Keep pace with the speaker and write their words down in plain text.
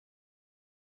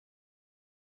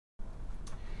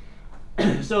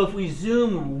So if we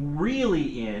zoom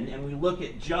really in and we look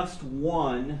at just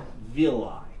one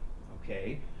villi,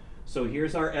 okay? So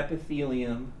here's our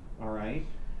epithelium, all right?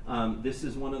 This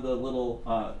is one of the little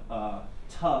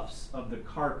tufts of the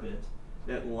carpet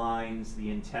that lines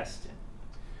the intestine.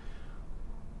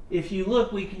 If you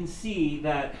look, we can see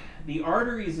that the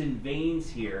arteries and veins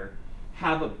here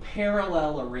have a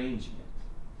parallel arrangement,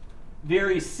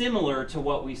 very similar to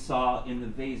what we saw in the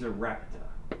vasa recta,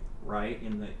 right,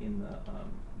 in the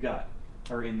gut,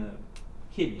 or in the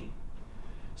kidney.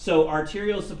 So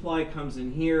arterial supply comes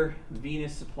in here,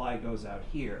 venous supply goes out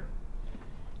here.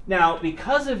 Now,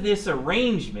 because of this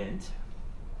arrangement,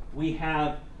 we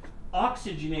have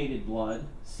oxygenated blood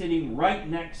sitting right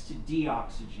next to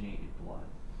deoxygenated blood.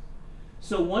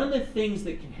 So one of the things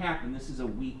that can happen, this is a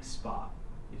weak spot.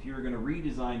 If you were going to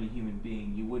redesign the human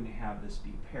being, you wouldn't have this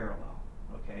be parallel,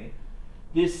 okay?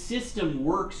 This system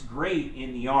works great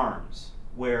in the arms,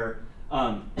 where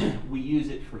we use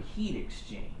it for heat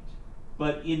exchange.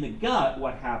 But in the gut,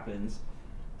 what happens,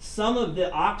 some of the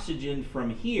oxygen from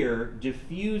here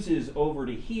diffuses over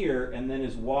to here and then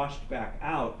is washed back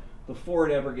out before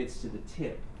it ever gets to the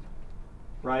tip,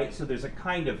 right? So there's a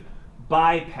kind of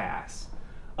bypass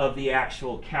of the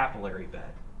actual capillary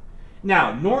bed.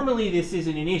 Now, normally this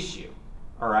isn't an issue,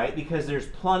 all right, because there's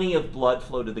plenty of blood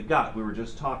flow to the gut. We were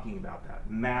just talking about that.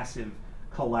 Massive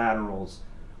collaterals,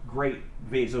 great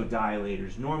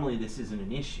vasodilators. Normally this isn't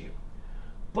an issue.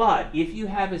 But if you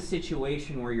have a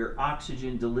situation where your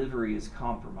oxygen delivery is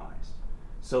compromised,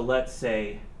 so let's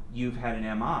say you've had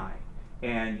an MI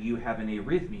and you have an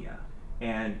arrhythmia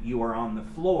and you are on the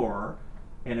floor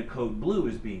and a code blue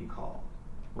is being called,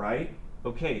 right?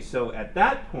 Okay, so at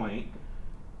that point,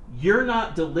 you're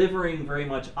not delivering very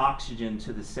much oxygen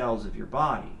to the cells of your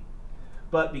body.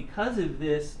 But because of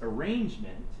this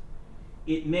arrangement,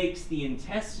 it makes the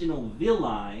intestinal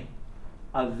villi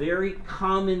a very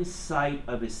common site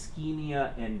of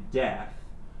ischemia and death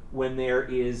when there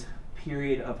is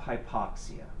period of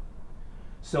hypoxia.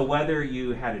 So whether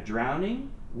you had a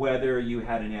drowning, whether you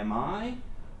had an MI,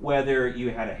 whether you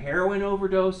had a heroin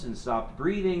overdose and stopped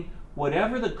breathing,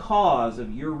 whatever the cause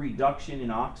of your reduction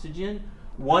in oxygen,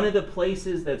 one of the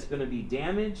places that's going to be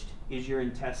damaged is your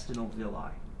intestinal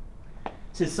villi.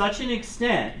 To such an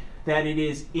extent that it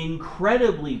is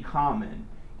incredibly common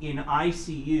in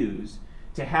ICUs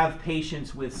to have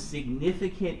patients with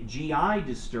significant GI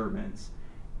disturbance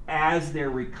as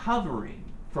they're recovering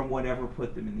from whatever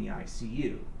put them in the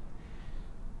ICU,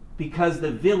 because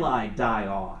the villi die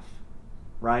off,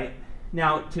 right?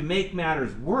 Now, to make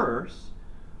matters worse,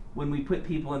 when we put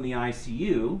people in the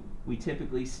ICU, we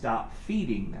typically stop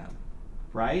feeding them,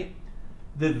 right?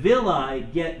 The villi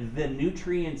get the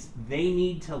nutrients they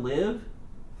need to live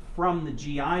from the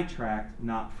GI tract,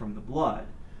 not from the blood.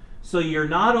 So you're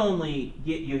not only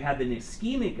you have an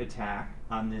ischemic attack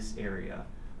on this area,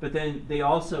 but then they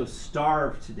also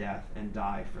starve to death and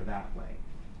die for that way.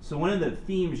 So one of the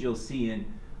themes you'll see in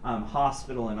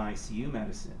hospital and ICU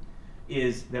medicine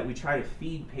is that we try to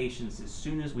feed patients as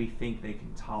soon as we think they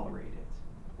can tolerate it,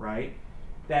 right?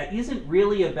 That isn't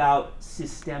really about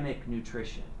systemic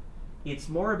nutrition. It's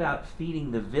more about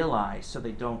feeding the villi so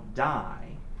they don't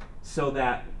die, so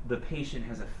that the patient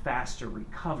has a faster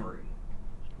recovery,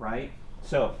 right?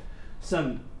 So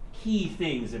some key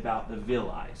things about the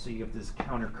villi. So you have this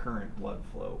countercurrent blood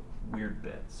flow weird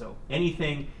bit. So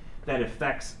anything that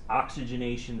affects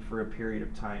oxygenation for a period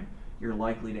of time, you're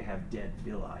likely to have dead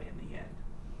villi in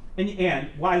the end. And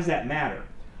why does that matter?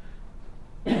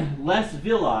 Less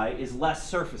villi is less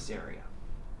surface area,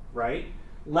 right?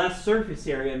 Less surface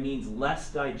area means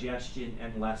less digestion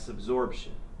and less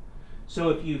absorption. So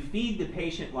if you feed the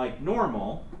patient like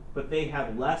normal, but they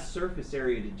have less surface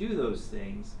area to do those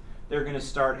things, they're going to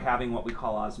start having what we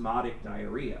call osmotic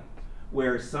diarrhea,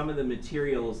 where some of the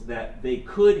materials that they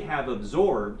could have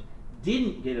absorbed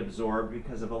didn't get absorbed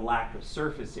because of a lack of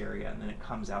surface area, and then it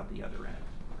comes out the other end,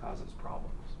 causes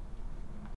problems.